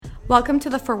Welcome to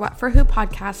the For What For Who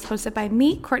podcast hosted by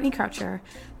me, Courtney Croucher.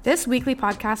 This weekly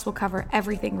podcast will cover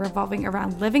everything revolving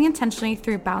around living intentionally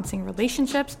through balancing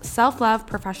relationships, self-love,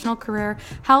 professional career,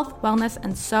 health, wellness,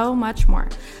 and so much more.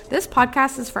 This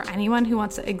podcast is for anyone who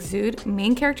wants to exude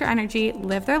main character energy,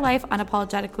 live their life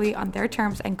unapologetically on their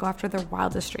terms, and go after their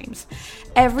wildest dreams.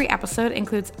 Every episode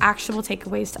includes actionable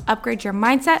takeaways to upgrade your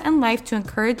mindset and life to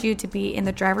encourage you to be in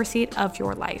the driver's seat of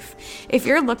your life. If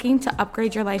you're looking to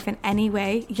upgrade your life in any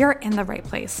way, you're in the right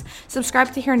place.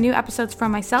 Subscribe to hear new episodes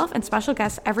from myself and special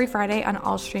guests every Friday on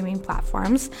all streaming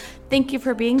platforms. Thank you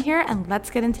for being here, and let's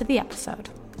get into the episode.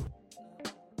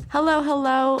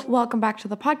 Hello. Welcome back to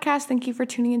the podcast. Thank you for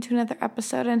tuning into another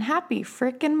episode, and happy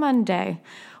freaking Monday.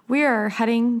 We are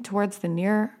heading towards the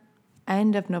near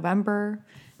end of November,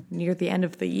 near the end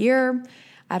of the year.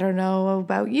 I don't know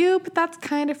about you, but that's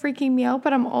kind of freaking me out,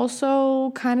 but I'm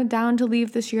also kind of down to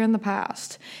leave this year in the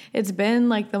past. It's been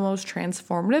like the most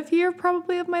transformative year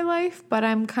probably of my life, but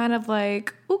I'm kind of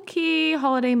like, okay,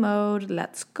 holiday mode,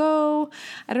 let's go.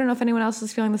 I don't know if anyone else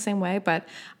is feeling the same way, but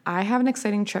I have an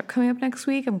exciting trip coming up next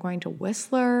week. I'm going to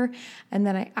Whistler, and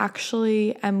then I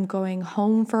actually am going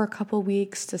home for a couple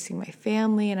weeks to see my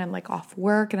family, and I'm like off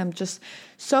work, and I'm just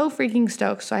so freaking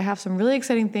stoked. So I have some really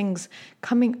exciting things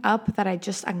coming up that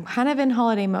I'm kind of in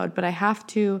holiday mode, but I have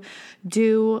to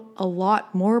do a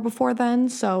lot more before then.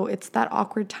 So it's that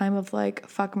awkward time of like,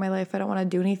 fuck my life, I don't want to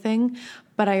do anything,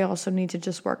 but I also need to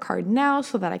just work hard now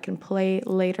so that I can play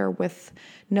later with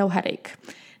no headache.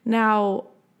 Now,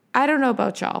 I don't know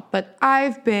about y'all, but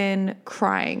I've been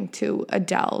crying to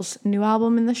Adele's new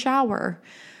album in the shower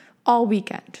all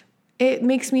weekend. It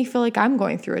makes me feel like I'm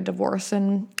going through a divorce,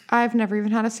 and I've never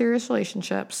even had a serious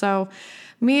relationship. So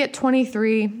me at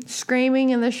 23,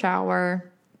 screaming in the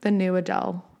shower, the new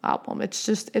Adele album.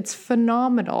 It's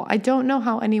phenomenal. I don't know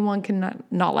how anyone can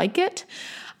not like it.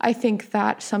 I think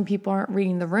that some people aren't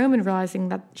reading the room and realizing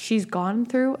that she's gone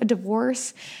through a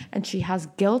divorce and she has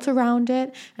guilt around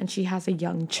it, and she has a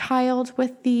young child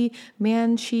with the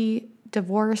man she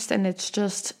divorced, and it's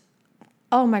just,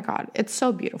 oh my God, it's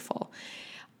so beautiful.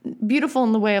 Beautiful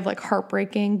in the way of like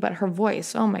heartbreaking, but her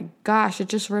voice, oh my gosh, it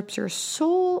just rips your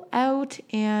soul out.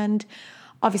 And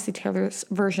obviously Taylor's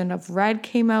version of Red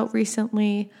came out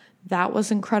recently. That was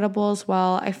incredible as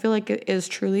well. I feel like it is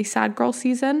truly sad girl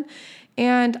season,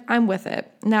 and I'm with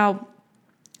it. Now,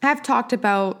 I've talked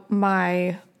about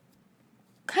my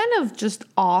kind of just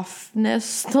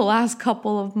offness the last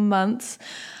couple of months.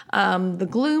 The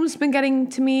gloom's been getting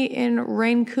to me in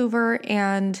Vancouver,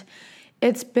 and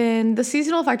it's been, the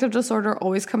seasonal affective disorder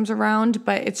always comes around,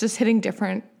 but it's just hitting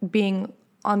different being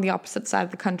on the opposite side of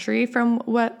the country from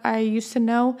what I used to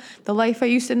know, the life I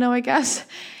used to know, I guess.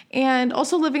 And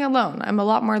also living alone. I'm a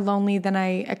lot more lonely than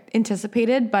I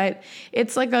anticipated, but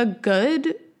it's like a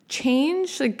good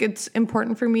change. Like, it's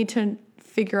important for me to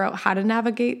figure out how to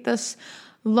navigate this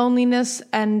loneliness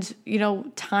and,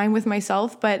 time with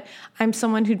myself. But I'm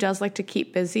someone who does like to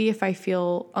keep busy if I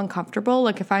feel uncomfortable.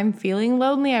 Like, if I'm feeling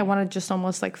lonely, I want to just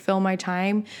almost like fill my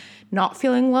time not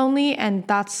feeling lonely, and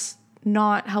that's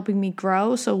not helping me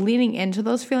grow. So leaning into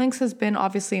those feelings has been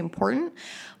obviously important,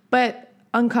 but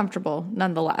uncomfortable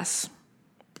nonetheless.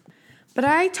 But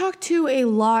I talk to a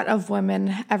lot of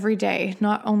women every day,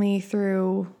 not only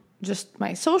through just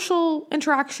my social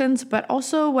interactions, but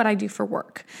also what I do for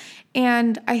work.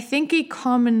 And I think a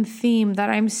common theme that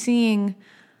I'm seeing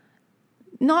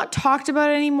not talked about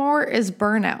anymore is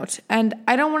burnout. And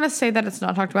I don't want to say that it's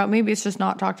not talked about. Maybe it's just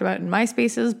not talked about in my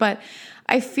spaces, but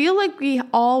I feel like we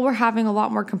all were having a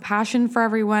lot more compassion for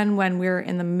everyone when we were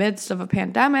in the midst of a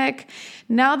pandemic.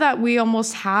 Now that we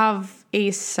almost have a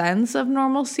sense of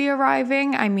normalcy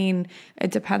arriving, I mean,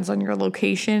 it depends on your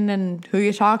location and who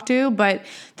you talk to, but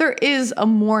there is a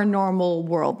more normal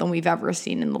world than we've ever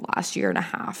seen in the last year and a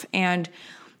half. And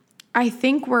I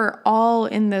think we're all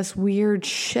in this weird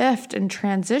shift and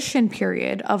transition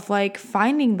period of like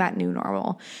finding that new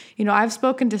normal. I've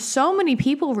spoken to so many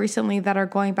people recently that are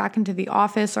going back into the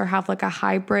office or have like a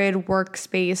hybrid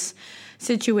workspace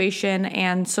situation.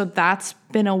 And so that's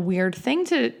been a weird thing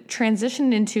to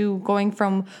transition into, going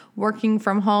from working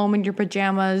from home in your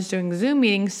pajamas, doing Zoom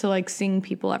meetings, to like seeing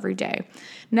people every day.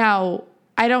 Now,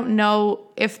 I don't know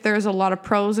if there's a lot of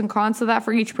pros and cons to that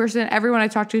for each person. Everyone I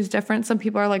talk to is different. Some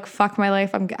people are like, fuck my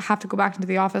life, I have to go back into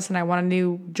the office and I want a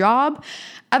new job.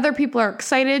 Other people are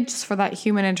excited just for that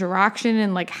human interaction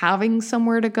and like having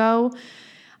somewhere to go.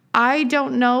 I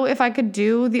don't know if I could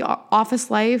do the office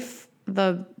life.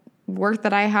 The work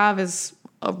that I have is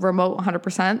a remote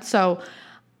 100%. So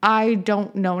I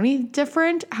don't know any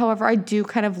different. However, I do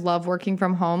kind of love working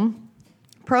from home.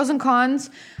 Pros and cons,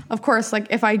 of course, like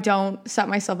if I don't set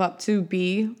myself up to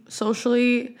be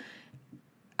socially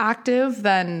active,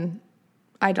 then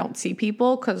I don't see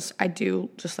people because I do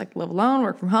just like live alone,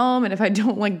 work from home. And if I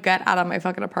don't like get out of my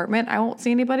fucking apartment, I won't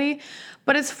see anybody.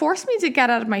 But it's forced me to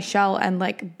get out of my shell and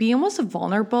like be almost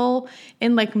vulnerable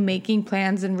in like making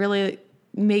plans and really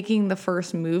making the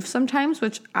first move sometimes,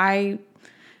 which I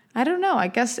don't know. I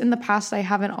guess in the past, I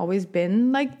haven't always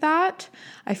been like that.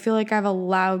 I feel like I've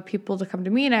allowed people to come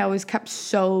to me and I always kept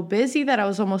so busy that I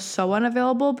was almost so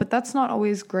unavailable, but that's not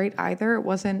always great either. It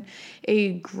wasn't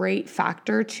a great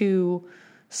factor to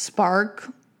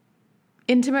spark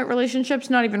intimate relationships,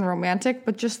 not even romantic,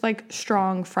 but just like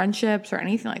strong friendships or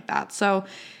anything like that. So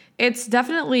it's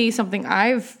definitely something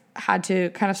I've had to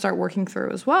kind of start working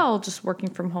through as well, just working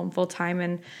from home full time.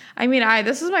 And I mean,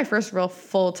 this is my first real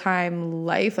full-time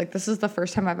life. Like this is the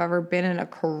first time I've ever been in a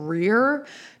career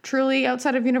truly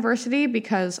outside of university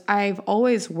because I've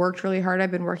always worked really hard.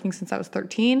 I've been working since I was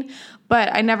 13,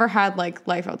 but I never had like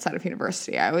life outside of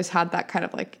university. I always had that kind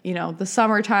of like, you know, the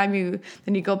summertime,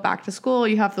 then you go back to school,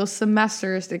 you have those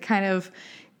semesters to kind of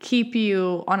keep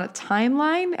you on a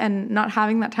timeline, and not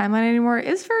having that timeline anymore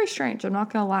is very strange. I'm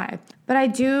not going to lie. But I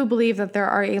do believe that there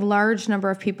are a large number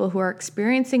of people who are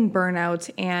experiencing burnout,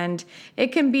 and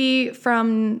it can be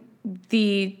from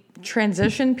the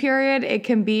transition period. It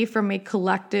can be from a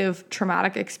collective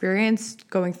traumatic experience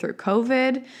going through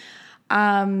COVID.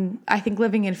 I think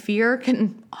living in fear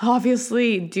can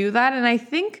obviously do that. And I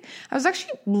think I was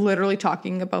actually literally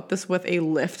talking about this with a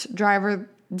Lyft driver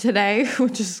today,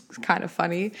 which is kind of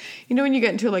funny. You know, when you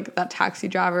get into like that taxi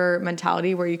driver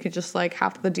mentality where you could just like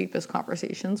have the deepest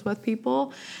conversations with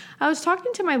people. I was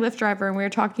talking to my Lyft driver and we were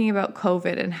talking about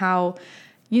COVID and how,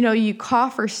 you know, you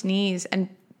cough or sneeze and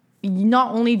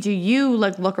not only do you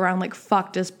like look around like,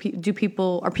 fuck,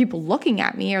 are people looking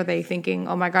at me? Are they thinking,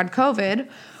 oh my God, COVID?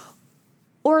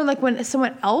 Or like when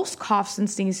someone else coughs and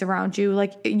sneezes around you,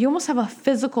 like you almost have a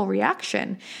physical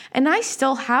reaction. And I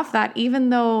still have that, even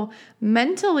though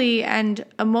mentally and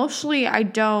emotionally, I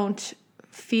don't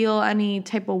feel any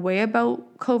type of way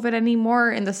about COVID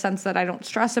anymore, in the sense that I don't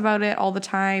stress about it all the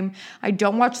time. I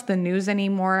don't watch the news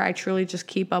anymore. I truly just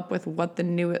keep up with what the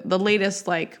latest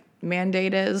like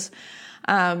mandate is.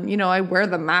 You know, I wear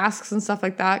the masks and stuff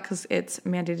like that because it's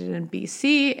mandated in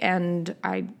BC, and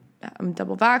I'm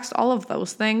double vaxxed, all of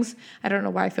those things. I don't know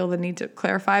why I feel the need to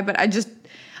clarify, but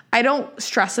I don't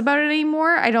stress about it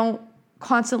anymore. I don't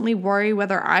constantly worry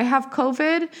whether I have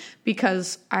COVID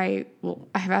because I've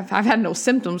had no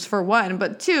symptoms for one,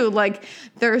 but two, like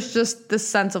there's just this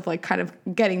sense of like kind of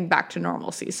getting back to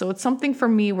normalcy. So it's something for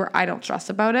me where I don't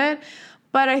stress about it,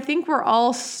 but I think we're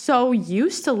all so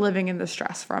used to living in the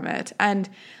stress from it. And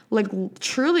like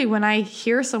truly when I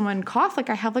hear someone cough,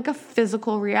 like I have like a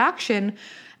physical reaction.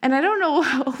 And I don't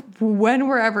know when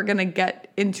we're ever going to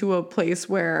get into a place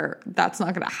where that's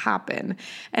not going to happen.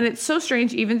 And it's so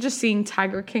strange, even just seeing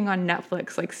Tiger King on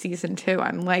Netflix, like season 2,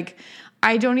 I'm like,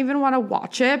 I don't even want to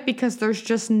watch it because there's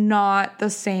just not the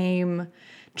same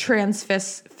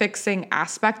transfixing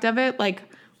aspect of it. Like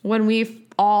when we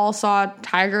all saw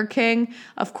Tiger King,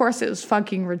 of course it was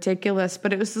fucking ridiculous,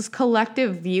 but it was this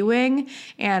collective viewing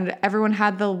and everyone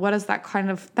had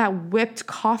that whipped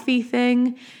coffee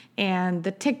thing. And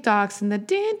the TikToks and the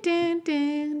din, din,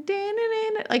 din, din,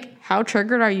 din, din. Like, how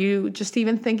triggered are you just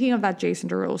even thinking of that Jason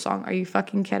Derulo song? Are you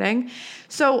fucking kidding?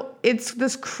 So it's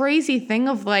this crazy thing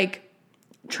of like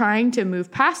trying to move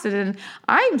past it. And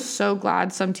I'm so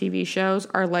glad some TV shows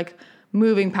are like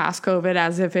moving past COVID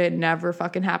as if it never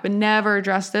fucking happened, never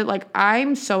addressed it. Like,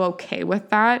 I'm so okay with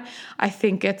that. I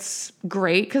think it's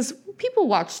great because people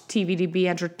watch TV to be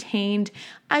entertained.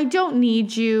 I don't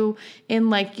need you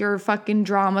in like your fucking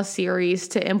drama series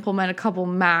to implement a couple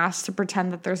masks to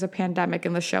pretend that there's a pandemic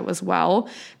in the show as well.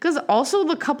 Because also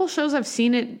the couple shows I've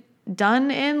seen it done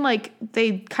in, like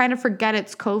they kind of forget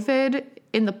it's COVID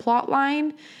in the plot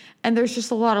line and there's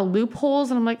just a lot of loopholes.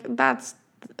 And I'm like,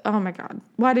 oh my God,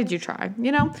 why did you try?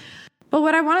 You know? But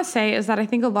what I want to say is that I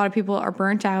think a lot of people are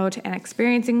burnt out and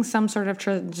experiencing some sort of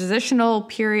transitional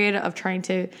period of trying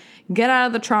to get out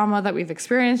of the trauma that we've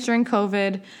experienced during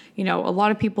COVID. You know, a lot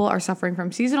of people are suffering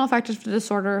from seasonal affective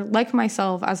disorder, like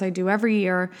myself, as I do every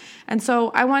year. And so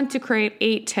I want to create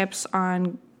 8 tips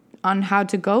on how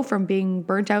to go from being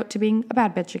burnt out to being a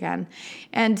bad bitch again.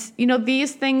 And, you know,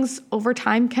 these things over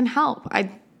time can help.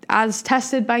 As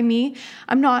tested by me,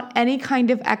 I'm not any kind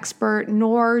of expert,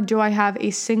 nor do I have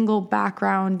a single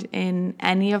background in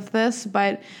any of this,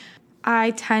 but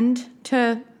I tend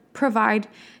to provide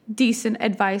decent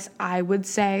advice, I would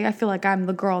say. I feel like I'm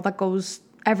the girl that goes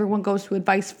everyone goes to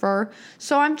advice for.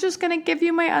 So I'm just going to give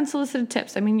you my unsolicited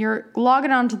tips. I mean, you're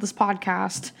logging on to this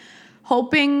podcast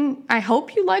I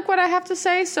hope you like what I have to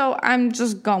say, so I'm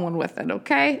just going with it,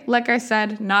 okay? Like I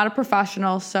said, not a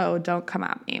professional, so don't come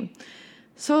at me.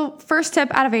 So first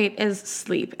tip out of 8 is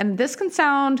sleep. And this can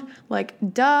sound like,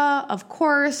 duh, of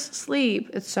course,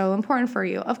 sleep. It's so important for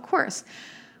you, of course.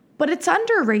 But it's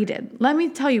underrated. Let me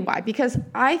tell you why. Because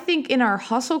I think in our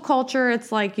hustle culture,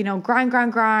 it's like,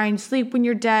 grind, sleep when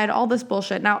you're dead, all this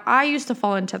bullshit. Now, I used to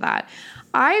fall into that.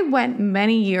 I went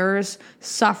many years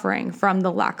suffering from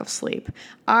the lack of sleep.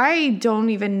 I don't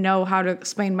even know how to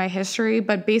explain my history,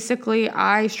 but basically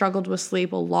I struggled with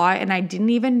sleep a lot and I didn't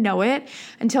even know it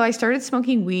until I started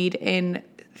smoking weed in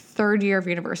third year of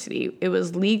university. It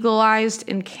was legalized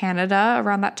in Canada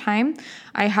around that time.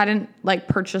 I hadn't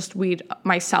purchased weed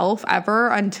myself ever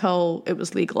until it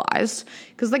was legalized.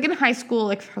 Because in high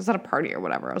school, if I was at a party or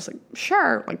whatever, I was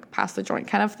sure, pass the joint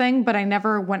kind of thing, but I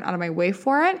never went out of my way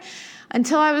for it.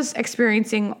 Until I was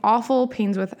experiencing awful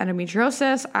pains with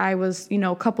endometriosis. I was,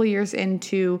 a couple years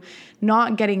into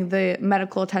not getting the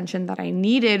medical attention that I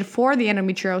needed for the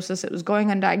endometriosis. It was going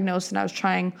undiagnosed and I was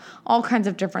trying all kinds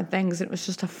of different things. It was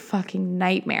just a fucking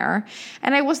nightmare.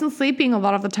 And I wasn't sleeping a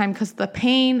lot of the time because of the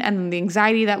pain and the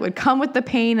anxiety that would come with the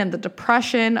pain and the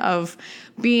depression of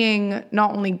being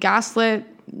not only gaslit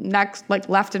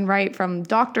left and right from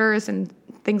doctors and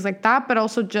things like that, but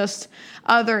also just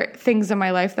other things in my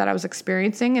life that I was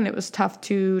experiencing, and it was tough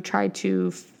to try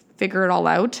to figure it all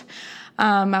out.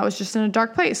 I was just in a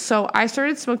dark place. So I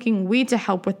started smoking weed to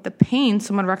help with the pain.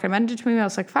 Someone recommended it to me. I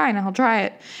was like, fine, I'll try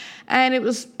it. And it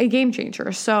was a game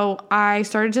changer. So I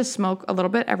started to smoke a little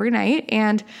bit every night,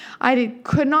 and I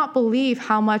could not believe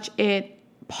how much it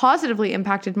positively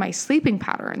impacted my sleeping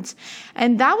patterns.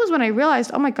 And that was when I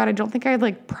realized, oh my God, I don't think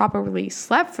I properly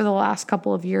slept for the last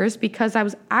couple of years, because I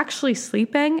was actually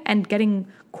sleeping and getting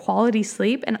quality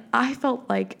sleep. And I felt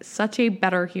like such a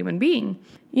better human being.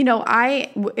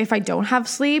 If I don't have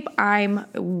sleep,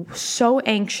 I'm so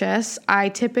anxious. I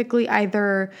typically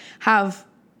either have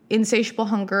insatiable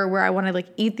hunger where I want to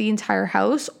eat the entire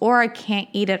house, or I can't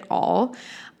eat at all.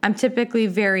 I'm typically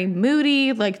very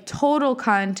moody, total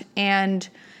cunt, and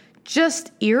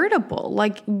just irritable.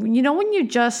 When you're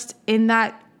just in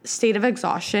that state of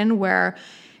exhaustion where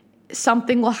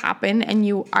something will happen and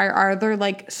you are either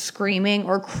screaming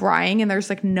or crying and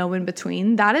there's no in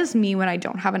between. That is me when I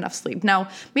don't have enough sleep. Now,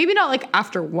 maybe not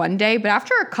after one day, but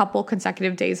after a couple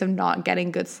consecutive days of not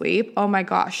getting good sleep, oh my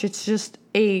gosh, it's just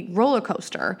a roller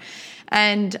coaster.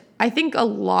 And I think a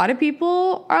lot of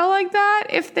people are like that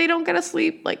if they don't get a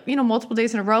sleep, multiple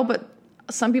days in a row, but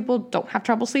some people don't have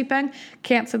trouble sleeping.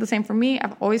 Can't say the same for me.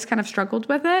 I've always kind of struggled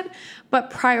with it, but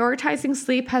prioritizing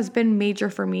sleep has been major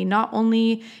for me, not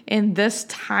only in this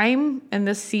time, in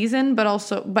this season,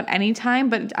 but any time.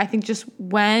 But I think just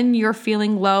when you're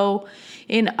feeling low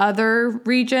in other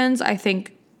regions, I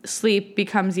think sleep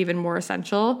becomes even more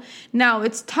essential. Now,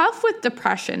 it's tough with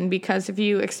depression because if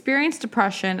you experience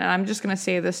depression, and I'm just going to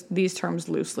say these terms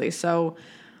loosely. So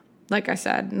like I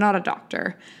said, not a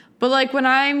doctor. But when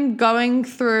I'm going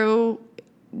through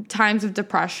times of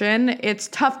depression, it's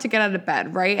tough to get out of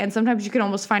bed, right? And sometimes you can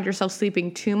almost find yourself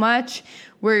sleeping too much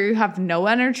where you have no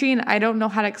energy. And I don't know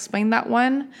how to explain that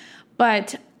one.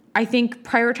 But I think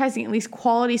prioritizing at least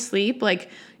quality sleep,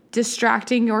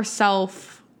 distracting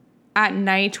yourself at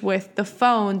night with the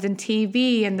phones and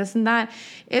TV and this and that,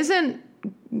 isn't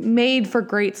made for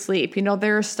great sleep.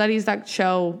 There are studies that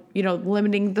show,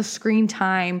 limiting the screen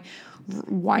time,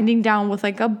 winding down with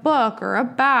a book or a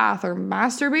bath or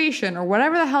masturbation or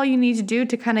whatever the hell you need to do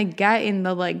to kind of get in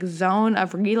the zone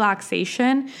of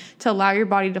relaxation to allow your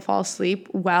body to fall asleep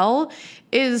well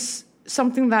is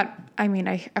something that,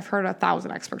 I've heard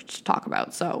 1,000 experts talk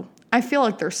about. So I feel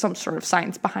like there's some sort of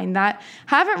science behind that.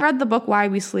 Haven't read the book Why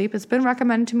We Sleep. It's been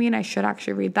recommended to me and I should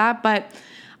actually read that, but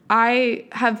I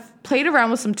have played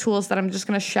around with some tools that I'm just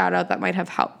going to shout out that might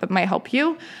help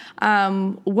you.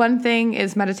 One thing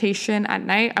is meditation at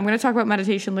night. I'm going to talk about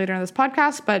meditation later in this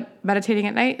podcast, but meditating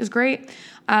at night is great.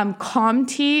 Calm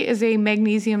Tea is a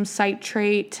magnesium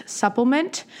citrate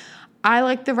supplement. I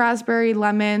like the raspberry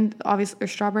lemon, obviously, or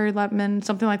strawberry lemon,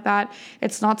 something like that.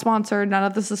 It's not sponsored. None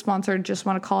of this is sponsored. Just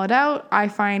want to call it out. I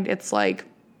find it's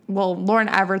Lauren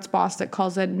Everett's boss that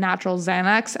calls it natural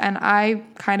Xanax, and I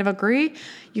kind of agree.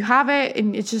 You have it,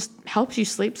 and it just helps you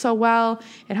sleep so well.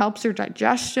 It helps your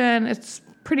digestion. It's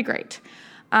pretty great.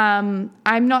 I'm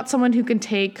not someone who can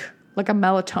take a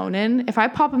melatonin. If I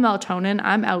pop a melatonin,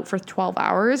 I'm out for 12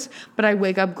 hours, but I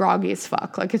wake up groggy as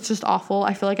fuck. It's just awful.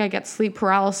 I feel like I get sleep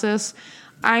paralysis.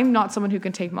 I'm not someone who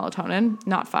can take melatonin.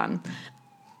 Not fun.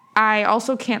 I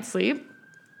also can't sleep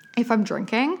if I'm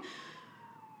drinking,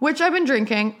 which I've been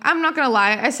drinking. I'm not going to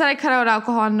lie. I said I cut out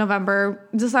alcohol in November.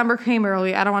 December came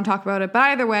early. I don't want to talk about it. But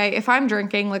either way, if I'm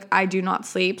drinking, like, I do not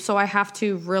sleep. So I have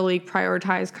to really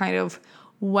prioritize kind of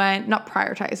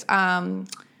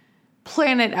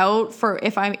plan it out for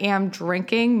if I am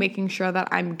drinking, making sure that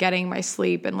I'm getting my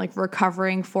sleep and like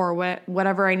recovering for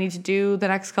whatever I need to do the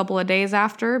next couple of days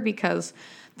after, because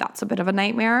that's a bit of a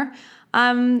nightmare.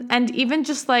 And even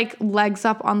just like legs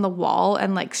up on the wall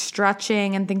and like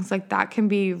stretching and things like that can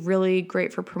be really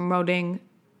great for promoting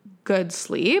good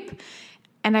sleep.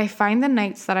 And I find the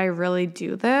nights that I really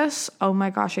do this, oh my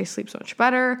gosh, I sleep so much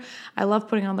better. I love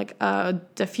putting on like a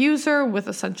diffuser with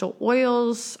essential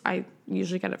oils. I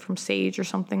usually get it from Sage or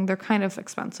something. They're kind of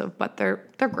expensive, but they're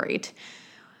great.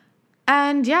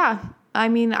 And yeah, I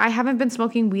mean, I haven't been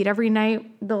smoking weed every night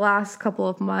the last couple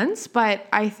of months, but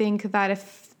I think that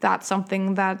if that's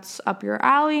something that's up your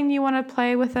alley and you want to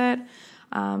play with it,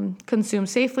 consume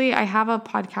safely. I have a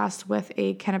podcast with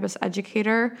a cannabis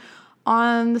educator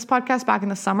on this podcast back in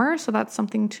the summer, so that's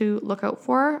something to look out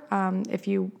for if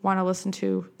you want to listen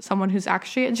to someone who's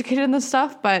actually educated in this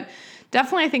stuff. But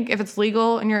definitely, I think if it's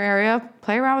legal in your area,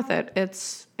 play around with it.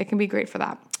 It can be great for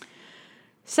that.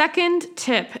 Second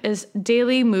tip is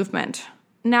daily movement.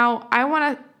 Now, I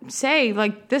want to say,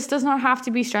 like, this does not have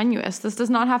to be strenuous. This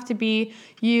does not have to be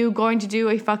you going to do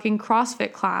a fucking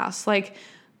CrossFit class. Like,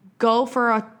 go for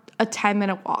a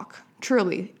 10-minute walk.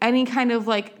 Truly, any kind of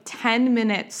like 10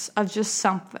 minutes of just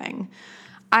something.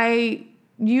 I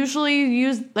usually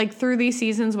use like through these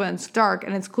seasons when it's dark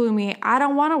and it's gloomy, I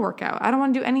don't want to work out. I don't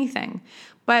want to do anything.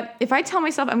 But if I tell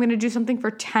myself I'm going to do something for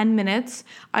 10 minutes,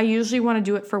 I usually want to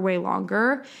do it for way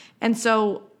longer. And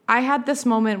so I had this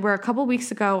moment where a couple weeks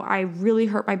ago, I really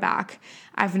hurt my back.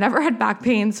 I've never had back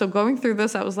pain. So going through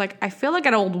this, I was like, I feel like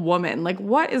an old woman. Like,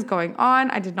 what is going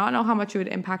on? I did not know how much it would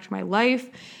impact my life.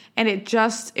 And it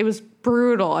was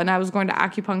brutal. And I was going to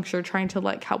acupuncture, trying to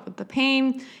like help with the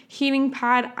pain, heating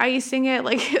pad, icing it.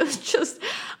 Like, it was just,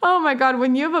 oh my God,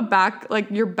 when you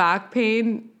have your back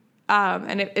pain,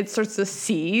 and it starts to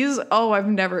seize. Oh, I've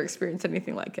never experienced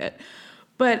anything like it.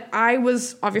 But I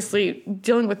was obviously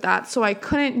dealing with that, so I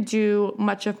couldn't do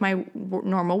much of my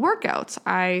normal workouts.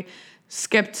 I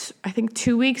skipped, I think,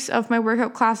 2 weeks of my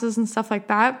workout classes and stuff like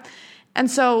that. And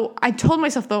so I told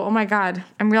myself, though, oh my God,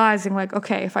 I'm realizing, like,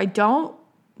 okay, if I don't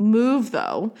move,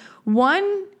 though,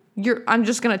 I'm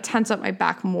just going to tense up my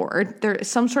back more.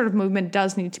 Some sort of movement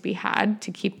does need to be had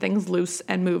to keep things loose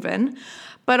and moving.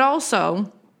 But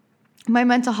also, my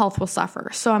mental health will suffer.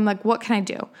 So I'm like, what can I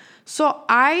do? So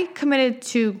I committed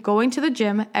to going to the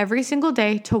gym every single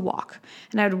day to walk.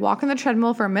 And I would walk on the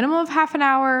treadmill for a minimum of half an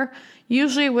hour.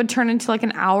 Usually it would turn into like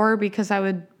an hour because I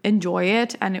would enjoy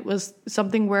it. And it was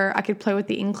something where I could play with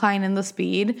the incline and the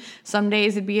speed. Some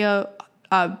days it'd be a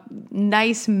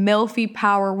nice milfy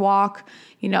power walk,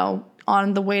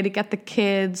 on the way to get the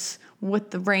kids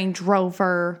with the Range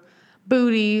Rover,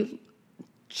 booty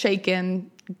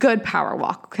shaking, good power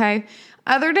walk, okay?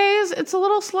 Other days, it's a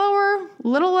little slower, a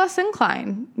little less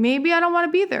incline. Maybe I don't want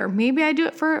to be there. Maybe I do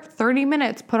it for 30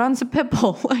 minutes, put on some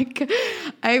Pitbull. Like,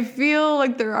 I feel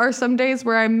like there are some days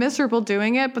where I'm miserable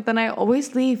doing it, but then I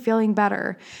always leave feeling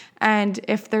better. And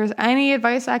if there's any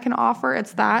advice I can offer,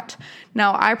 it's that.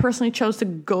 Now, I personally chose to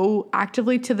go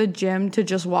actively to the gym to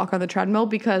just walk on the treadmill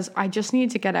because I just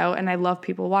need to get out, and I love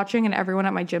people watching, and everyone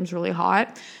at my gym's really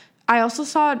hot. I also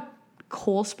saw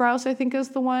Cole Sprouse, I think is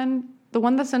the one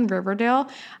that's in Riverdale.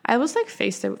 I was like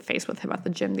face to face with him at the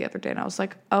gym the other day, and I was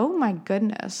like, oh my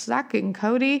goodness, Zach and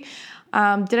Cody.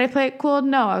 Did I play it cool?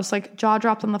 No, I was like jaw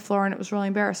dropped on the floor, and it was really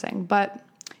embarrassing. But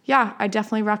yeah, I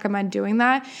definitely recommend doing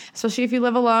that, especially if you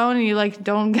live alone and you like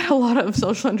don't get a lot of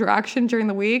social interaction during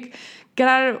the week. Get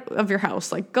out of your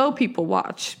house, like go people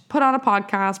watch, put on a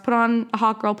podcast, put on a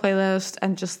hot girl playlist,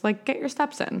 and just like get your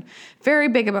steps in. Very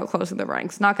big about closing the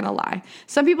ranks, not gonna lie.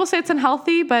 Some people say it's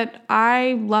unhealthy, but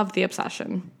I love the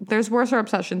obsession. There's worse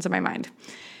obsessions in my mind.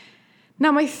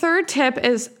 Now, my third tip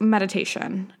is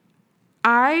meditation.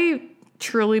 I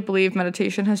truly believe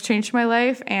meditation has changed my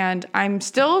life, and I'm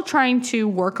still trying to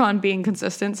work on being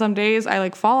consistent. Some days I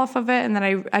like fall off of it, and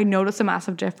then I notice a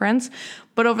massive difference.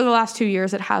 But over the last 2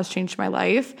 years, it has changed my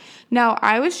life. Now,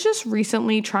 I was just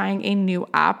recently trying a new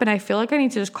app, and I feel like I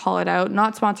need to just call it out.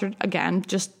 Not sponsored again,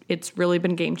 just it's really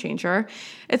been game changer.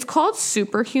 It's called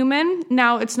Superhuman.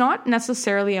 Now, it's not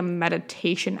necessarily a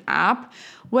meditation app.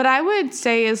 What I would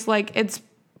say is like it's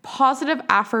positive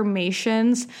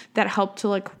affirmations that help to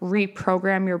like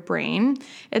reprogram your brain.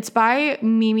 It's by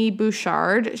Mimi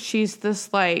Bouchard. She's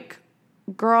this like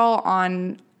girl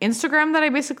on Instagram that I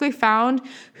basically found,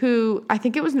 who I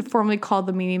think it was formerly called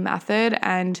the Mimi Method.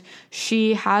 And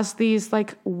she has these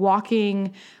like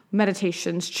walking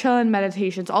meditations, chill-in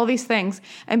meditations, all these things.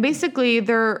 And basically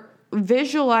they're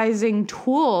visualizing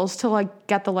tools to like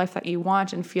get the life that you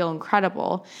want and feel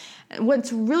incredible.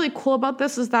 What's really cool about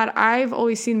this is that I've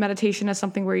always seen meditation as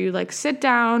something where you like sit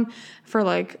down for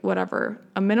like whatever,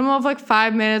 a minimum of like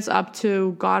 5 minutes up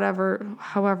to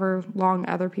however long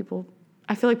other people.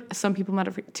 I feel like some people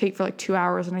meditate for like 2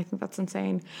 hours, and I think that's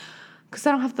insane because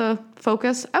I don't have the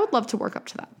focus. I would love to work up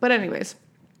to that. But anyways,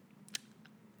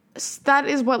 that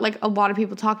is what like a lot of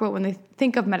people talk about when they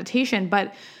think of meditation.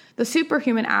 But the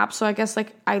Superhuman app, so I guess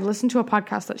like I listened to a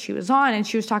podcast that she was on, and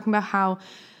she was talking about how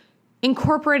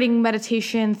incorporating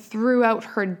meditation throughout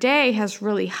her day has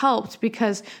really helped,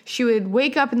 because she would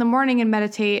wake up in the morning and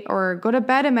meditate, or go to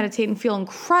bed and meditate and feel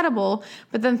incredible.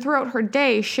 But then throughout her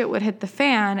day, shit would hit the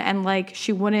fan and like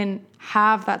she wouldn't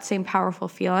have that same powerful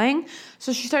feeling.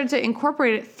 So she started to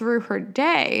incorporate it through her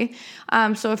day.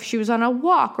 So if she was on a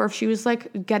walk, or if she was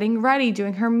like getting ready,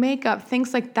 doing her makeup,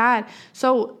 things like that.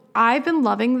 So I've been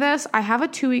loving this. I have a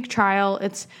 2-week trial.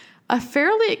 It's a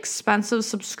fairly expensive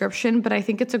subscription, but I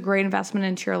think it's a great investment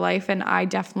into your life, and I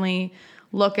definitely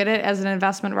look at it as an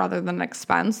investment rather than an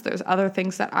expense. There's other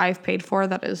things that I've paid for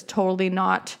that is totally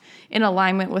not in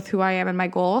alignment with who I am and my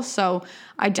goals, so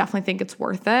I definitely think it's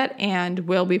worth it and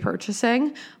will be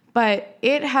purchasing. But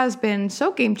it has been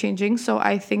so game-changing, so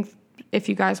I think if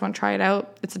you guys want to try it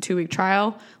out, it's a 2-week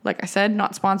trial. Like I said,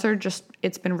 not sponsored, just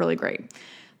it's been really great.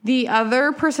 The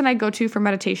other person I go to for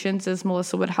meditations is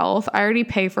Melissa Wood Health. I already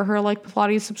pay for her like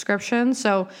Pilates subscription,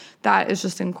 so that is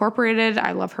just incorporated.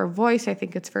 I love her voice. I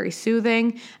think it's very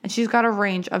soothing, and she's got a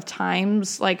range of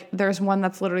times. Like there's one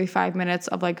that's literally 5 minutes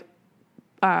of like,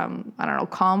 I don't know,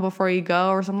 calm before you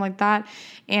go or something like that.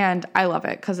 And I love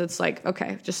it because it's like,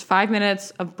 okay, just 5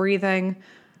 minutes of breathing,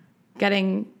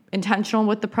 getting intentional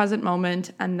with the present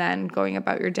moment, and then going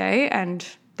about your day. And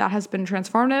that has been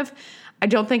transformative. I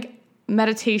don't think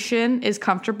meditation is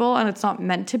comfortable, and it's not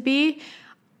meant to be.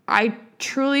 I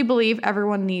truly believe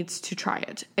everyone needs to try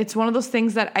it. It's one of those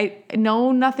things that I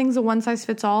know nothing's a one size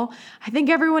fits all. I think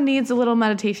everyone needs a little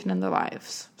meditation in their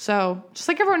lives. So just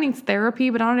like everyone needs therapy,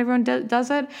 but not everyone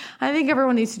does it, I think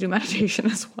everyone needs to do meditation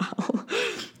as well.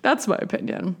 That's my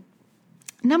opinion.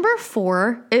 Number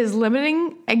 4 is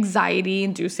limiting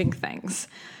anxiety-inducing things.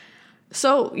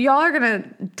 So y'all are going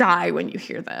to die when you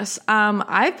hear this.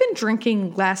 I've been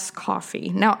drinking less coffee.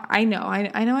 Now, I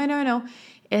know.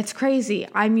 It's crazy.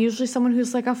 I'm usually someone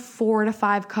who's like a 4 to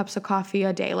 5 cups of coffee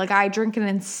a day. Like I drink an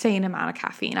insane amount of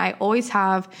caffeine. I always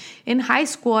have. In high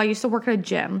school, I used to work at a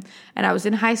gym, and I was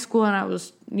in high school and I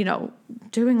was,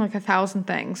 doing like 1,000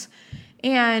 things.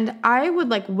 And I would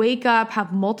like wake up,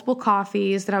 have multiple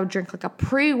coffees, then I would drink like a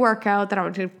pre-workout, then I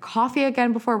would drink coffee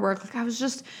again before work. Like I was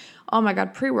just, oh my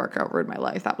God, pre-workout ruined my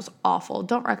life. That was awful.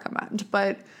 Don't recommend.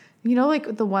 But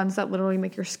like the ones that literally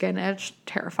make your skin itch,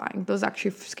 terrifying. Those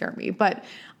actually scare me. But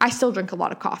I still drink a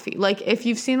lot of coffee. Like if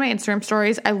you've seen my Instagram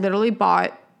stories, I literally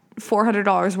bought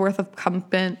 $400 worth of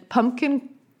pumpkin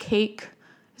cake.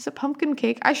 Is it pumpkin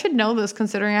cake? I should know this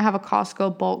considering I have a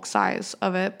Costco bulk size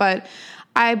of it. But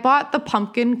I bought the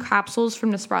pumpkin capsules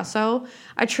from Nespresso.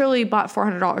 I truly bought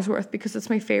 $400 worth because it's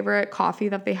my favorite coffee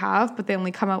that they have, but they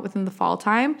only come out within the fall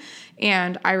time,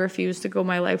 and I refuse to go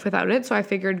my life without it. So I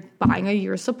figured buying a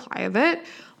year's supply of it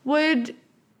would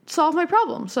solve my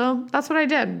problem. So that's what I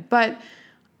did. But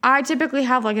I typically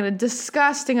have like a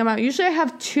disgusting amount. Usually I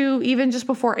have 2 even just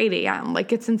before 8 a.m.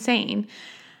 Like it's insane.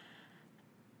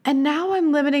 And now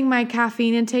I'm limiting my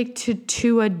caffeine intake to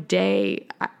 2 a day,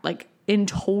 like in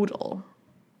total.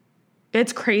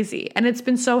 It's crazy, and it's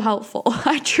been so helpful.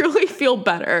 I truly feel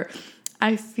better.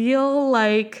 I feel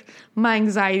like my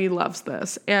anxiety loves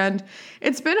this, and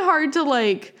it's been hard to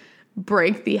like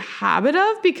break the habit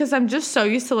of, because I'm just so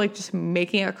used to like just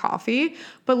making a coffee.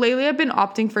 But lately I've been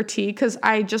opting for tea because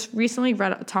I just recently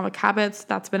read Atomic Habits.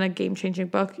 That's been a game-changing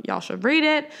book. Y'all should read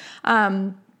it.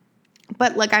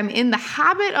 But like I'm in the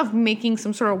habit of making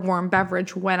some sort of warm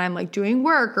beverage when I'm like doing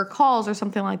work or calls or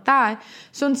something like that.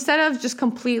 So instead of just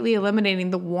completely eliminating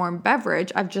the warm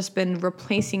beverage, I've just been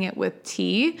replacing it with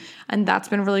tea, and that's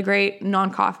been really great,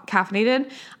 non-caffeinated.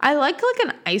 I like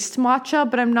an iced matcha,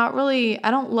 but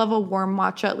I don't love a warm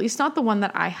matcha, at least not the one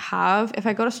that I have if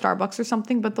I go to Starbucks or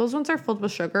something, but those ones are filled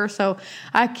with sugar. So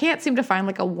I can't seem to find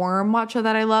like a warm matcha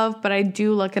that I love, but I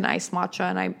do like an iced matcha,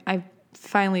 and I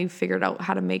finally figured out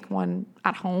how to make one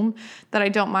at home that I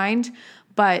don't mind.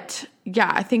 But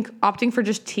yeah, I think opting for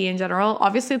just tea in general,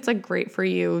 obviously it's like great for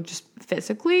you just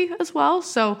physically as well.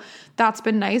 So that's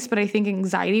been nice. But I think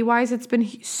anxiety wise, it's been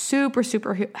super,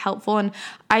 super helpful. And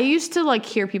I used to like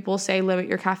hear people say limit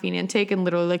your caffeine intake and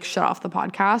literally like shut off the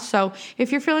podcast. So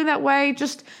if you're feeling that way,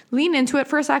 just lean into it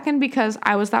for a second, because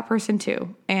I was that person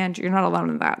too. And you're not alone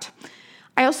in that.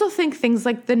 I also think things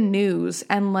like the news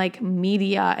and like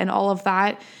media and all of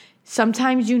that,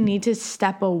 sometimes you need to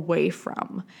step away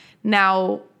from.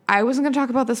 Now, I wasn't going to talk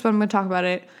about this, but I'm going to talk about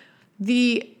it.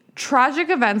 The tragic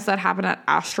events that happened at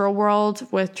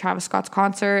Astroworld with Travis Scott's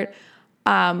concert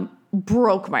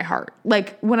broke my heart.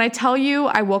 Like, when I tell you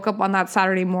I woke up on that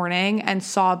Saturday morning and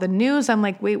saw the news, I'm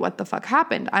like, wait, what the fuck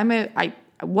happened? I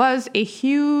was a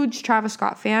huge Travis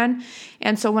Scott fan.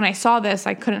 And so when I saw this,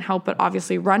 I couldn't help but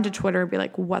obviously run to Twitter and be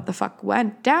like, what the fuck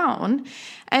went down?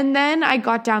 And then I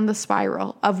got down the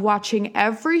spiral of watching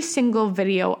every single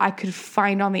video I could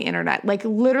find on the internet, like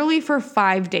literally for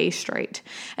 5 days straight.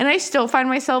 And I still find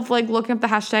myself like looking up the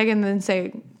hashtag and then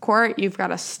say, Court, you've got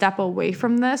to step away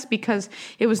from this, because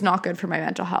it was not good for my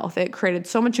mental health. It created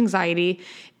so much anxiety.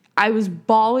 I was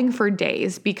bawling for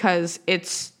days because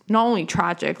it's not only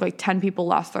tragic, like 10 people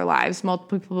lost their lives,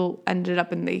 multiple people ended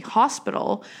up in the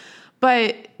hospital,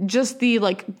 but just the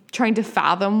like trying to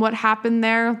fathom what happened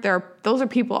there. Those are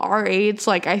people our age.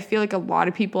 Like, I feel like a lot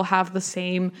of people have the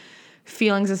same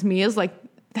feelings as me, as like,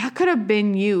 that could have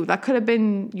been you. That could have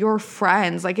been your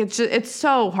friends. Like, it's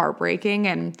so heartbreaking,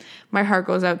 and my heart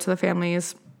goes out to the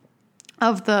families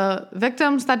of the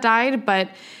victims that died. But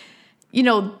you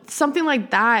know, something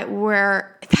like that,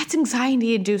 where that's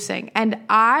anxiety inducing. And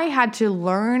I had to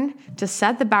learn to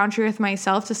set the boundary with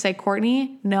myself to say,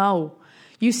 Courtney, no.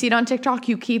 You see it on TikTok,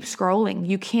 you keep scrolling.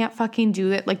 You can't fucking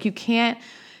do it. Like, you can't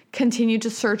continue to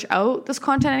search out this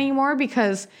content anymore,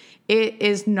 because it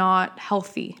is not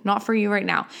healthy, not for you right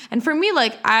now. And for me,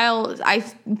 like, I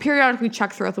periodically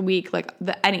check throughout the week, like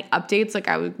any updates. Like,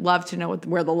 I would love to know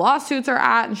where the lawsuits are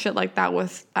at and shit like that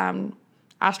with,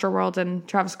 Astroworld and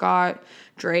Travis Scott,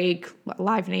 Drake,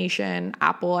 Live Nation,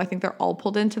 Apple. I think they're all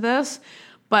pulled into this.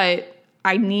 But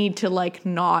I need to like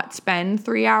not spend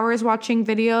 3 hours watching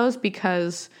videos,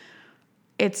 because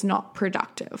it's not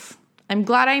productive. I'm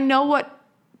glad I know what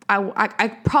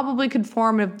I probably could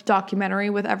form a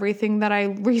documentary with everything that I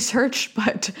researched,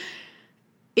 but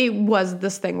it was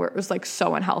this thing where it was like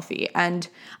so unhealthy. And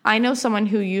I know someone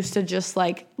who used to just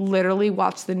like literally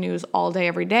watch the news all day,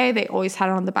 every day. They always had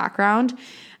it on the background,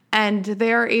 and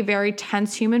they're a very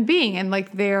tense human being. And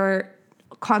like, they're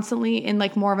constantly in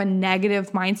like more of a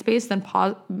negative mindset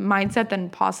than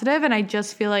positive. And I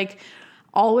just feel like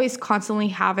always constantly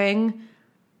having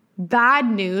bad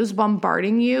news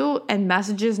bombarding you and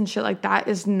messages and shit like that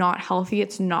is not healthy.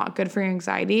 It's not good for your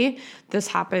anxiety. This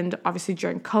happened obviously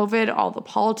during COVID, all the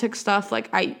politics stuff.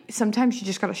 Like, sometimes you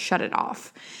just got to shut it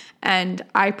off. And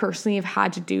I personally have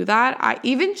had to do that.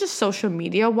 Even just social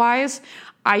media wise,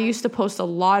 I used to post a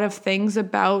lot of things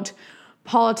about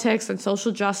politics and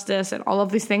social justice and all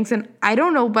of these things. And I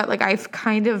don't know, but like, I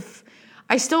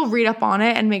still read up on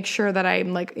it and make sure that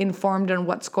I'm like informed on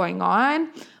what's going on.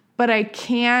 But I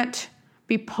can't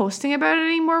be posting about it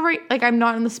anymore, right? Like, I'm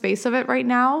not in the space of it right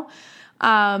now,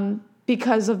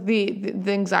 because of the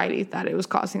anxiety that it was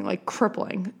causing, like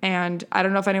crippling. And I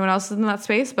don't know if anyone else is in that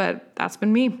space, but that's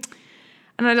been me.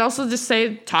 And I'd also just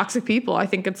say toxic people. I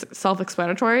think it's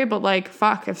self-explanatory, but like,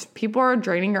 fuck, if people are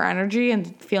draining your energy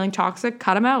and feeling toxic,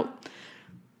 cut them out.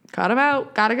 Cut them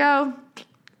out. Gotta go.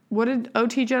 What did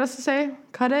OT Genesis say?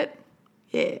 Cut it?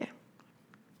 Yeah.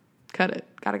 Cut it.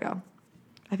 Gotta go.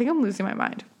 I think I'm losing my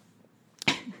mind.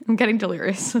 I'm getting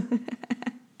delirious.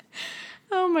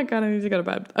 Oh my God, I need to go to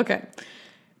bed. Okay.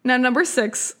 Now, number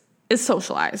 6 is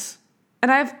socialize. And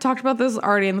I've talked about this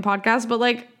already in the podcast, but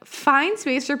like, find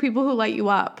space for people who light you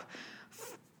up.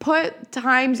 Put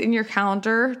times in your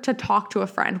calendar to talk to a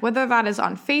friend, whether that is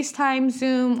on FaceTime,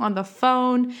 Zoom, on the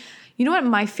phone. You know what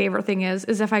my favorite thing is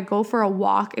if I go for a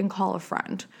walk and call a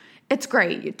friend. It's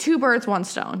great. 2 birds, 1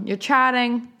 stone. You're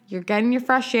chatting, you're getting your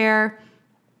fresh air,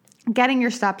 getting your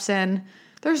steps in.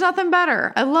 There's nothing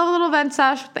better. I love a little vent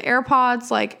sesh with the AirPods.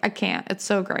 Like, I can't. It's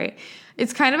so great.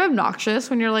 It's kind of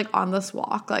obnoxious when you're like on this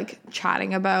walk, like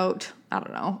chatting about, I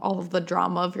don't know, all of the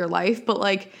drama of your life. But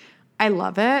like, I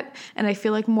love it. And I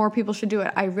feel like more people should do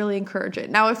it. I really encourage it.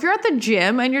 Now, if you're at the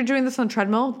gym and you're doing this on a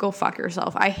treadmill, go fuck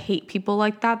yourself. I hate people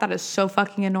like that. That is so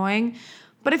fucking annoying.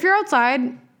 But if you're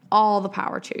outside, all the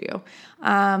power to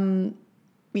you.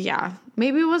 Yeah,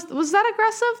 maybe was that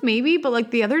aggressive? Maybe, but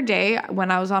like the other day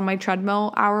when I was on my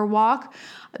treadmill hour walk,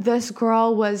 This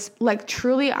girl was like,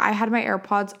 truly, I had my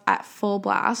AirPods at full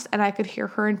blast and I could hear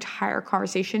her entire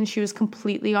conversation. She was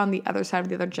completely on the other side of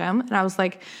the other gym. And I was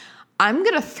like, I'm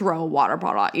going to throw a water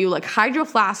bottle at you. Like, Hydro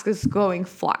Flask is going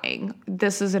flying.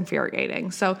 This is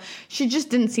infuriating. So she just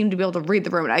didn't seem to be able to read the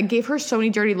room. And I gave her so many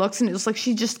dirty looks and it was like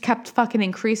she just kept fucking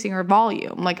increasing her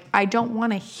volume. Like, I don't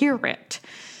want to hear it.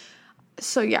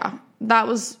 So yeah, that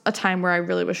was a time where I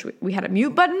really wish we had a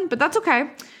mute button, but that's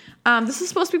okay. This is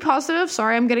supposed to be positive.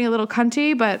 Sorry, I'm getting a little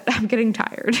cunty, but I'm getting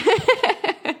tired.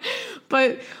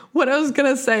 But what I was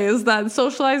going to say is that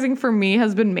socializing for me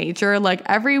has been major. Like,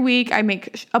 every week I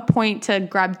make a point to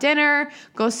grab dinner,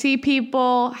 go see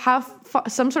people, have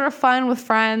some sort of fun with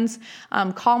friends,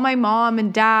 call my mom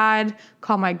and dad,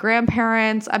 call my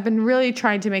grandparents. I've been really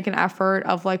trying to make an effort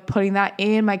of like putting that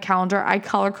in my calendar. I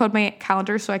color code my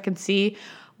calendar so I can see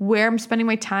where I'm spending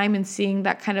my time and seeing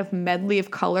that kind of medley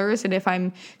of colors. And if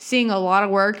I'm seeing a lot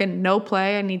of work and no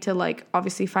play, I need to like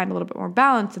obviously find a little bit more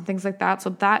balance and things like that.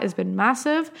 So that has been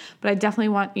massive, but I definitely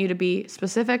want you to be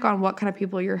specific on what kind of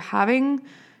people you're having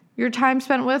your time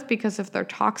spent with, because if they're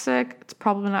toxic, it's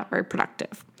probably not very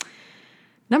productive.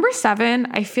 Number 7,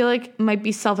 I feel like might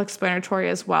be self-explanatory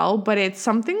as well, but it's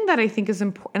something that I think is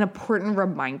an important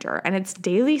reminder, and it's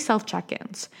daily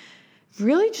self-check-ins.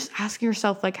 Really just asking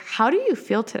yourself, like, how do you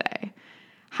feel today?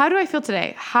 How do I feel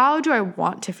today? How do I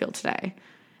want to feel today?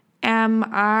 Am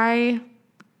I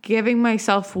giving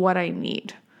myself what I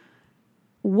need?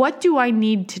 What do I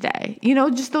need today? You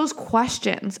know, just those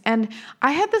questions. And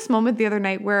I had this moment the other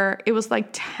night where it was like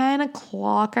 10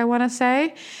 o'clock, I want to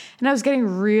say, and I was getting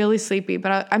really sleepy,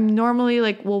 but I'm normally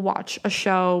like, we'll watch a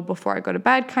show before I go to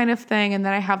bed kind of thing. And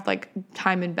then I have like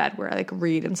time in bed where I like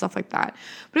read and stuff like that.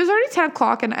 But it was already 10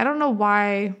 o'clock and I don't know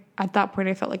why at that point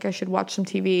I felt like I should watch some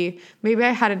TV. Maybe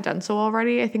I hadn't done so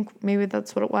already. I think maybe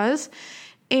that's what it was.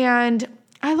 And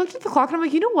I looked at the clock and I'm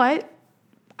like, you know what?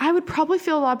 I would probably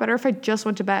feel a lot better if I just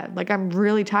went to bed. Like, I'm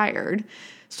really tired.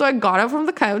 So I got up from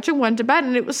the couch and went to bed.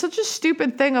 And it was such a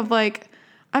stupid thing of like,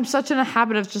 I'm such in a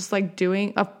habit of just like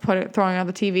throwing on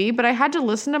the TV. But I had to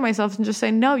listen to myself and just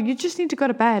say, no, you just need to go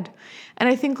to bed. And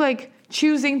I think like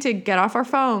choosing to get off our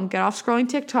phone, get off scrolling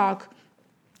TikTok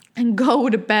and go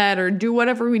to bed or do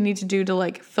whatever we need to do to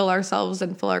like fill ourselves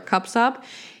and fill our cups up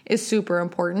is super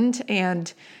important.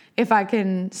 And if I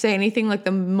can say anything, like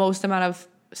the most amount of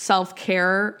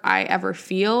self-care I ever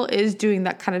feel is doing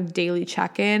that kind of daily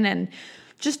check-in and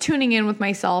just tuning in with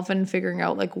myself and figuring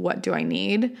out like, what do I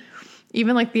need?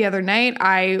 Even like the other night,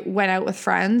 I went out with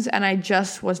friends and I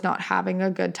just was not having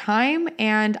a good time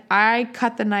and I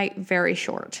cut the night very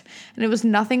short. And it was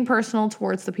nothing personal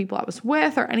towards the people I was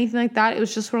with or anything like that. It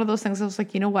was just one of those things I was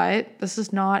like, you know what? This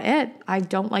is not it. I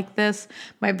don't like this.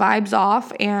 My vibe's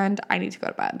off and I need to go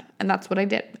to bed. And that's what I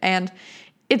did. And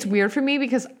it's weird for me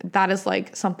because that is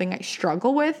like something I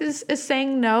struggle with is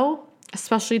saying no,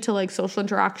 especially to like social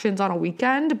interactions on a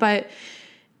weekend. But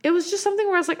it was just something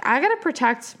where I was like, I got to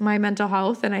protect my mental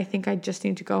health. And I think I just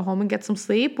need to go home and get some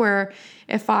sleep, where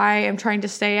if I am trying to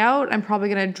stay out, I'm probably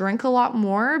going to drink a lot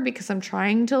more because I'm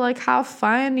trying to like have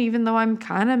fun, even though I'm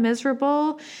kind of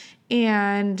miserable.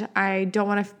 And I don't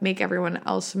want to make everyone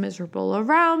else miserable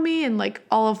around me and like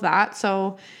all of that.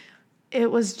 So it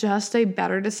was just a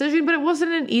better decision, but it wasn't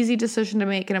an easy decision to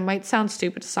make. And it might sound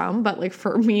stupid to some, but like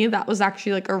for me, that was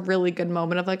actually like a really good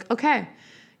moment of like, okay,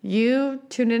 you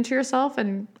tuned into yourself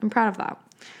and I'm proud of that.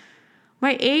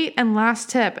 My 8th and last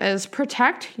tip is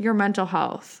protect your mental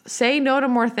health. Say no to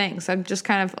more things. I'm just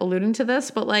kind of alluding to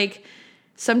this, but like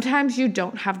sometimes you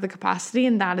don't have the capacity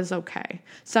and that is okay.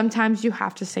 Sometimes you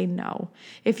have to say no.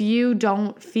 If you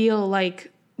don't feel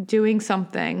like doing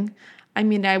something, I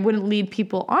mean, I wouldn't lead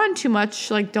people on too much,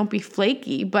 like don't be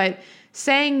flaky, but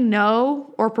saying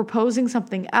no or proposing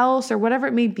something else or whatever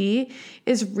it may be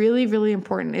is really, really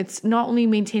important. It's not only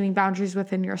maintaining boundaries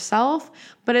within yourself,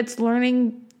 but it's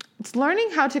learning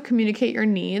how to communicate your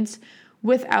needs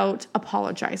without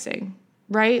apologizing,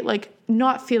 right? Like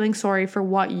not feeling sorry for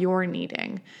what you're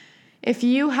needing. If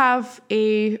you have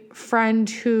a friend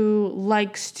who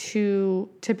likes to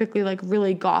typically like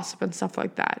really gossip and stuff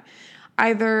like that,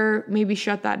 either maybe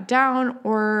shut that down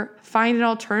or find an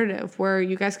alternative where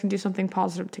you guys can do something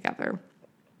positive together.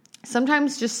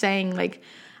 Sometimes just saying like,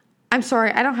 I'm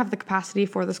sorry, I don't have the capacity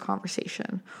for this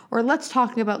conversation, or let's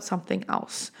talk about something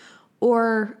else,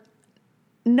 or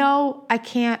no, I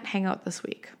can't hang out this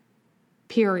week,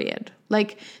 period.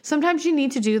 Like sometimes you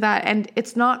need to do that, and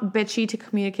it's not bitchy to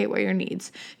communicate what your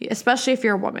needs, especially if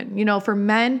you're a woman. You know, for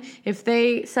men, if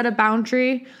they set a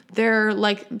boundary, they're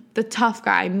like the tough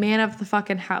guy, man of the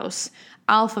fucking house.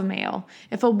 alpha male.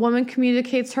 If a woman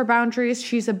communicates her boundaries,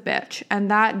 she's a bitch.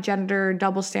 And that gender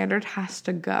double standard has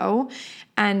to go.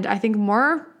 And I think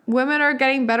more women are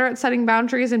getting better at setting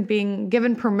boundaries and being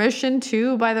given permission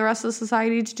to by the rest of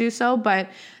society to do so. But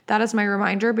that is my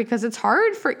reminder, because it's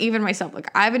hard for even myself. Like,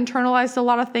 I've internalized a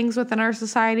lot of things within our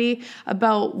society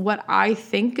about what I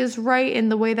think is right in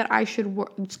the way that I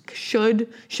should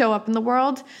show up in the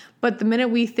world. But the minute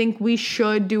we think we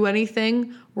should do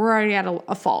anything, we're already at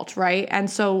a fault, right? And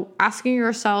so asking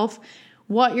yourself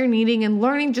what you're needing and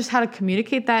learning just how to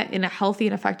communicate that in a healthy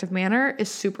and effective manner is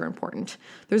super important.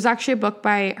 There's actually a book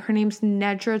by, her name's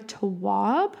Nedra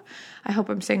Tawwab. I hope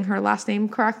I'm saying her last name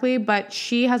correctly, but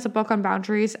she has a book on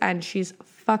boundaries and she's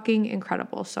fucking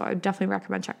incredible. So I definitely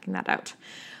recommend checking that out.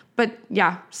 But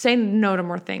yeah, say no to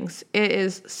more things. It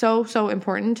is so, so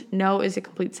important. No is a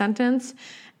complete sentence.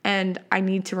 And I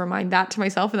need to remind that to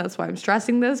myself. And that's why I'm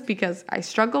stressing this, because I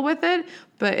struggle with it,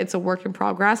 but it's a work in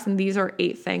progress. And these are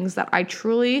 8 things that I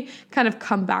truly kind of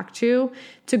come back to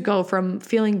go from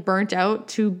feeling burnt out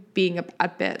to being a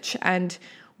bitch. And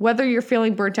whether you're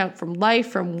feeling burnt out from life,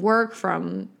 from work,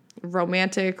 from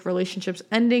romantic relationships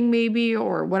ending maybe,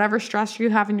 or whatever stress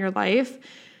you have in your life,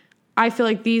 I feel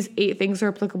like these 8 things are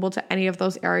applicable to any of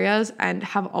those areas and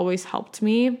have always helped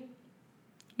me.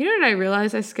 You know what I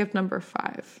realized? I skipped number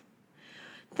 5.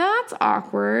 That's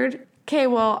awkward. Okay,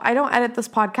 well, I don't edit this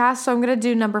podcast, so I'm going to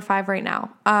do number 5 right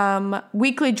now.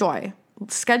 Weekly joy.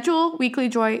 Schedule weekly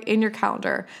joy in your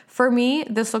calendar. For me,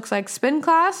 this looks like spin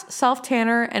class,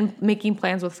 self-tanner, and making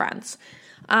plans with friends.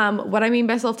 What I mean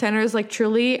by self-tanner is like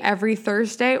truly every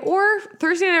Thursday or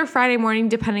Thursday night or Friday morning,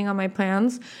 depending on my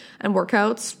plans and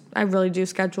workouts. I really do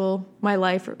schedule my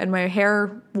life and my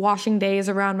hair washing days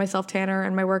around my self-tanner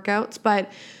and my workouts.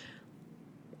 But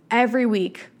every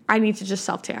week I need to just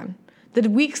self-tan. The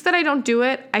weeks that I don't do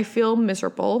it, I feel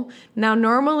miserable. Now,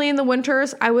 normally in the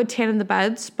winters, I would tan in the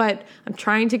beds, but I'm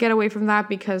trying to get away from that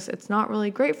because it's not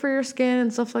really great for your skin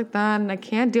and stuff like that. And I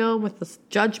can't deal with this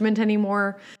judgment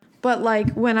anymore. But like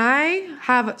when I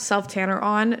have self-tanner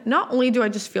on, not only do I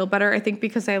just feel better, I think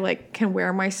because I like can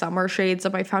wear my summer shades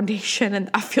of my foundation and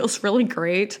that feels really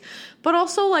great. But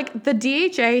also like the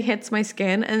DHA hits my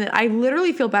skin and I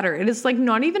literally feel better. It is like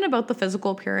not even about the physical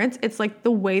appearance. It's like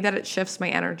the way that it shifts my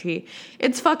energy.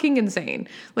 It's fucking insane.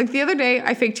 Like the other day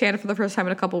I fake tanned for the first time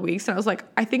in a couple weeks and I was like,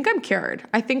 I think I'm cured.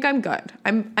 I think I'm good.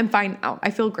 I'm fine now. I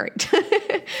feel great.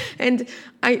 And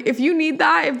if you need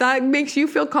that, if that makes you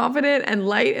feel confident and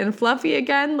light and fluffy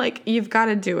again, like you've got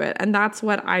to do it. And that's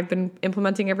what I've been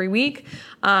implementing every week.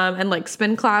 And like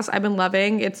spin class, I've been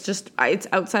loving. It's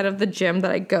outside of the gym that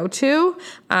I go to.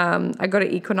 I go to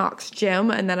Equinox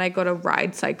Gym and then I go to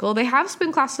Ride Cycle. They have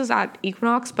spin classes at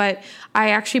Equinox, but I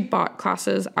actually bought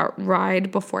classes at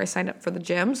Ride before I signed up for the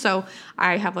gym. So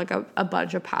I have like a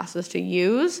bunch of passes to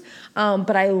use.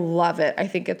 But I love it. I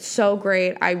think it's so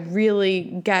great. I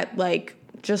really get like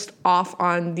just off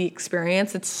on the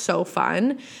experience. It's so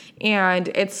fun. And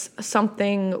it's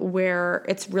something where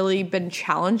it's really been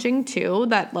challenging too,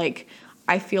 that like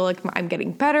I feel like I'm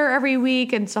getting better every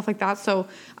week and stuff like that. So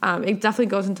it definitely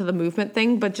goes into the movement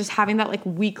thing, but just having that like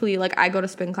weekly, like I go to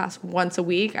spin class once a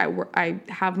week. I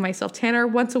have my self-tanner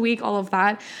once a week, all of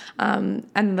that.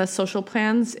 And the social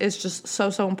plans is just so,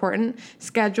 so important.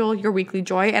 Schedule your weekly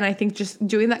joy. And I think just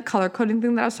doing that color coding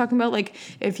thing that I was talking about, like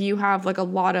if you have like a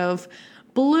lot of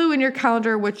blue in your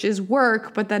calendar, which is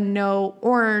work, but then no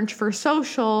orange for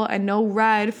social and no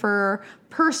red for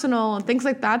personal and things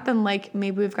like that, then like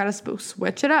maybe we've got to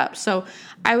switch it up. So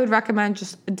I would recommend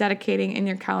just dedicating in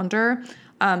your calendar,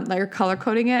 like you're color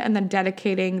coding it and then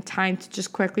dedicating time to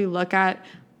just quickly look at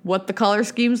what the color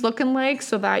scheme's looking like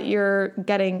so that you're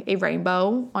getting a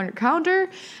rainbow on your calendar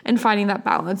and finding that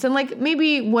balance. And like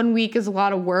maybe one week is a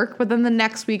lot of work, but then the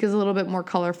next week is a little bit more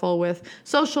colorful with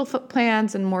social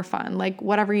plans and more fun, like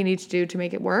whatever you need to do to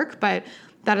make it work. But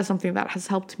that is something that has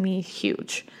helped me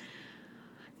huge.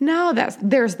 Now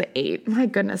there's the 8. My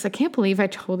goodness, I can't believe I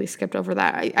totally skipped over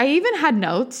that. I even had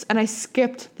notes and I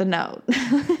skipped the note,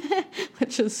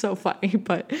 which is so funny,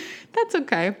 but that's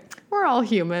okay. We're all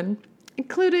human,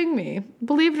 including me.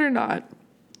 Believe it or not,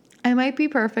 I might be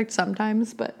perfect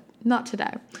sometimes, but not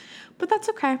today. But that's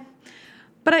okay.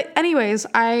 But anyways,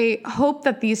 I hope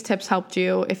that these tips helped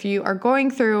you. If you are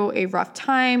going through a rough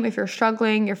time, if you're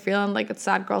struggling, you're feeling like it's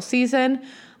sad girl season,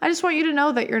 I just want you to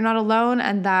know that you're not alone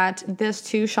and that this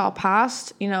too shall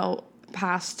pass. Oh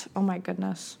my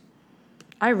goodness.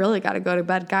 I really got to go to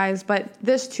bed, guys, but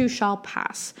this too shall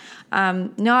pass.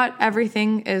 Not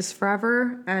everything is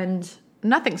forever and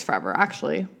nothing's forever,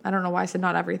 actually. I don't know why I said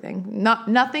not everything.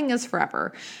 Nothing is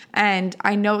forever. And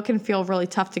I know it can feel really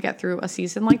tough to get through a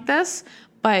season like this,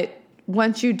 but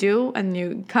once you do and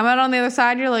you come out on the other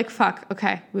side, you're like, fuck,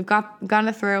 okay, we've gotten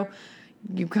it through.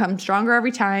 You become stronger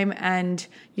every time, and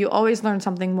you always learn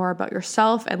something more about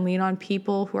yourself and lean on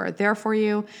people who are there for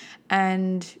you.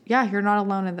 And yeah, you're not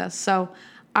alone in this. So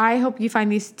I hope you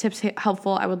find these tips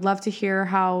helpful. I would love to hear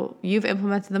how you've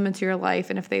implemented them into your life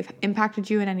and if they've impacted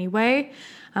you in any way.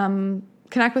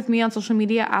 Connect with me on social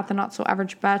media at the Not So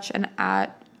Average Betch and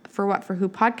at For What For Who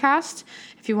podcast.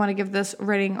 If you want to give this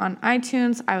rating on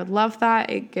iTunes, I would love that.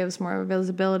 It gives more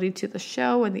visibility to the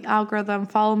show and the algorithm.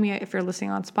 Follow me if you're listening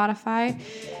on Spotify.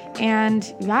 And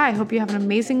yeah, I hope you have an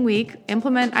amazing week.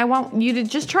 I want you to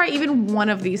just try even one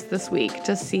of these this week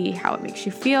to see how it makes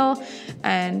you feel.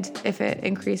 And if it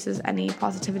increases any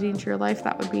positivity into your life,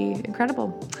 that would be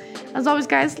incredible. As always,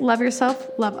 guys, love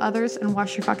yourself, love others, and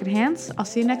wash your fucking hands. I'll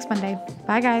see you next Monday.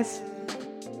 Bye, guys.